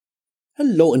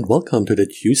Hello and welcome to the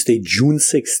Tuesday, June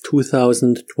 6,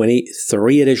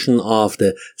 2023 edition of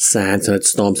the SANS and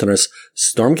Storm Center's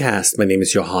StormCast. My name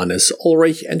is Johannes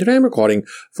Ulrich and today I'm recording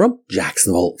from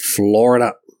Jacksonville,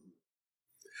 Florida.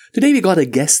 Today we got a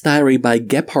guest diary by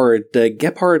Gebhardt.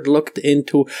 Gebhardt looked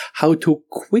into how to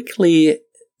quickly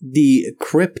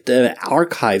decrypt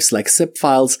archives like zip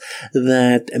files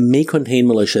that may contain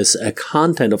malicious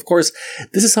content. Of course,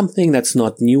 this is something that's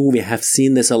not new. We have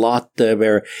seen this a lot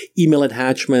where email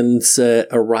attachments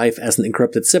arrive as an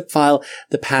encrypted zip file.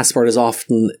 The password is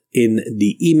often in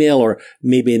the email or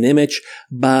maybe an image,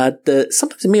 but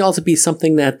sometimes it may also be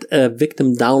something that a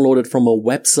victim downloaded from a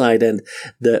website and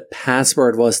the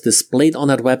password was displayed on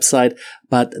that website,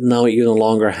 but now you no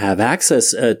longer have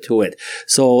access to it.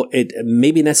 So it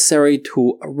may be necessary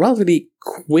to relatively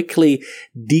quickly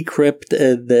decrypt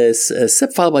this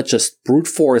zip file by just brute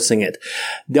forcing it.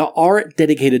 There are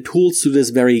dedicated tools to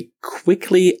this very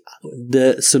quickly.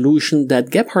 The solution that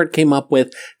Gebhardt came up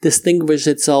with distinguishes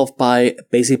itself by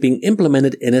basically being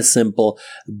implemented in a simple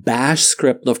bash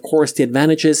script. Of course, the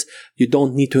advantage is you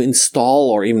don't need to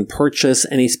install or even purchase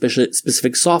any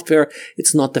specific software.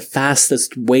 It's not the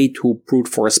fastest way to brute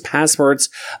force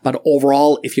passwords, but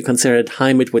overall, if you consider the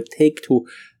time it would take to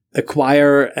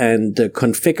acquire and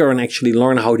configure and actually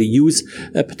learn how to use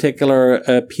a particular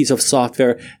piece of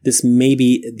software, this may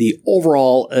be the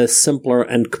overall simpler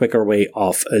and quicker way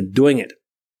of doing it.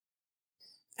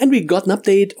 And we got an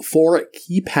update for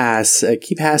KeePass.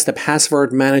 KeePass, the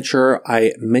password manager,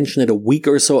 I mentioned it a week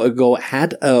or so ago,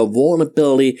 had a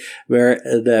vulnerability where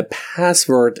the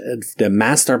password, the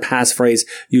master passphrase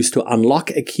used to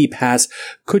unlock a KeePass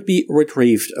could be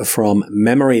retrieved from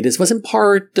memory. This was in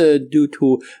part due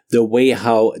to the way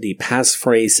how the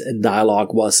passphrase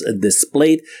dialog was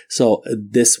displayed. So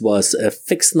this was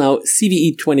fixed now.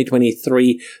 CVE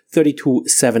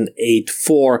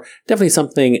 2023-32784. Definitely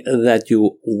something that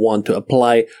you want to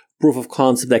apply. Proof of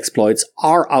concept exploits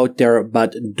are out there,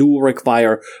 but do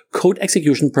require code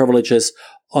execution privileges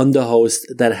on the host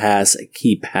that has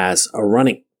KeePass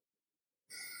running.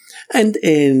 And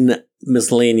in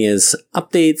miscellaneous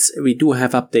updates, we do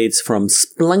have updates from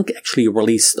Splunk, actually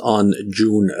released on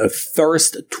June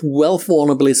 1st. 12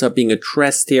 vulnerabilities are being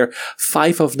addressed here.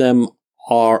 5 of them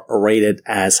are rated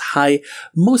as high,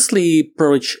 mostly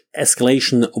privilege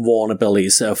escalation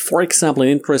vulnerabilities. For example, an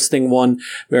interesting one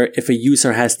where if a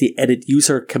user has the edit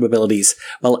user capabilities,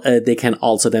 well, they can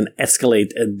also then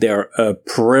escalate their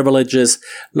privileges.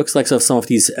 Looks like some of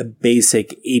these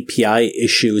basic API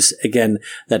issues, again,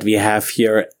 that we have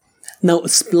here. Now,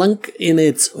 Splunk in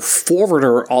its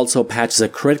forwarder also patches a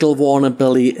critical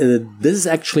vulnerability. This is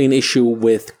actually an issue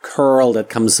with curl that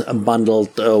comes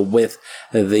bundled with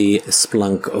the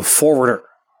Splunk forwarder.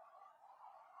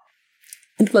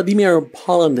 And Vladimir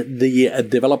Polland, the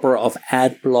developer of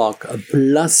AdBlock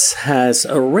Plus, has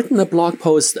written a blog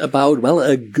post about, well,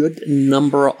 a good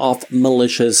number of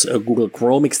malicious Google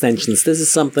Chrome extensions. This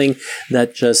is something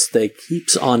that just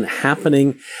keeps on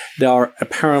happening. There are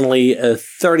apparently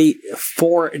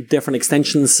 34 different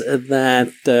extensions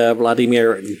that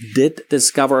Vladimir did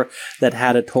discover that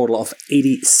had a total of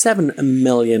 87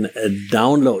 million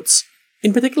downloads.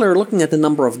 In particular, looking at the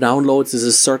number of downloads, this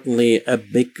is certainly a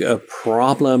big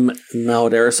problem. Now,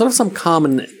 there are sort of some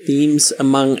common themes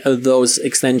among those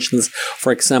extensions.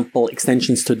 For example,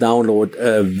 extensions to download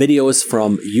videos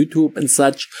from YouTube and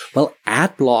such. Well,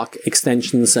 AdBlock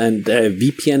extensions and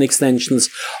VPN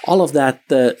extensions, all of that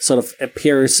sort of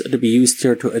appears to be used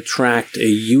here to attract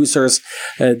users.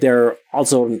 There are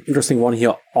also an interesting one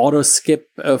here, auto skip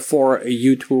for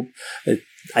YouTube.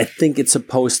 I think it's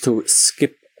supposed to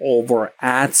skip over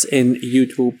ads in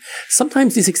YouTube.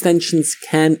 Sometimes these extensions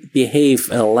can behave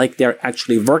like they're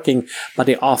actually working, but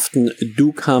they often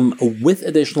do come with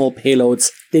additional payloads.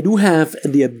 They do have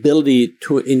the ability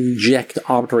to inject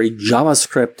arbitrary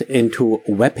JavaScript into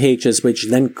web pages, which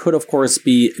then could, of course,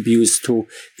 be used to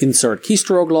insert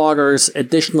keystroke loggers,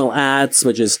 additional ads,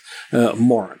 which is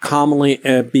more commonly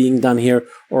being done here,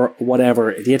 or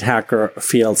whatever the attacker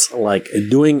feels like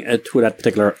doing to that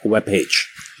particular web page.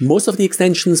 Most of the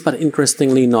extensions, but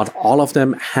interestingly not all of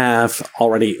them, have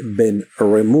already been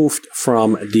removed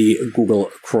from the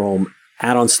Google Chrome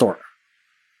add-on store.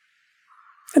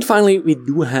 And finally, we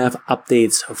do have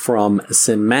updates from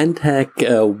Symantec.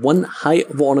 One high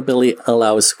vulnerability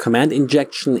allows command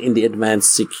injection in the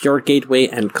advanced secure gateway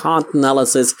and content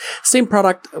analysis. Same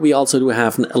product, we also do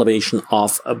have an elevation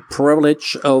of a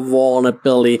privilege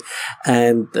vulnerability,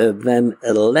 and then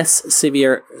a less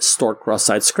severe stored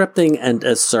cross-site scripting and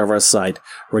a server-side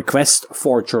request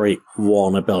forgery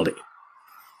vulnerability.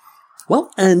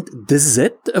 Well, and this is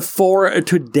it for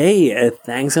today.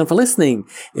 Thanks again for listening.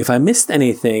 If I missed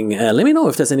anything, let me know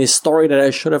if there's any story that I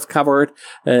should have covered.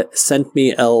 Send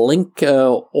me a link,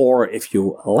 or if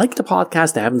you like the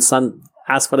podcast, I haven't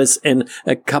asked for this in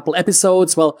a couple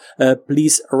episodes, well,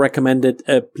 please recommend it.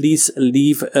 Please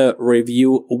leave a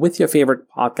review with your favorite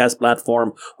podcast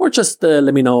platform, or just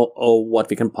let me know what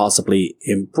we can possibly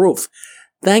improve.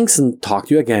 Thanks, and talk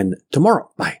to you again tomorrow.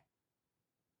 Bye.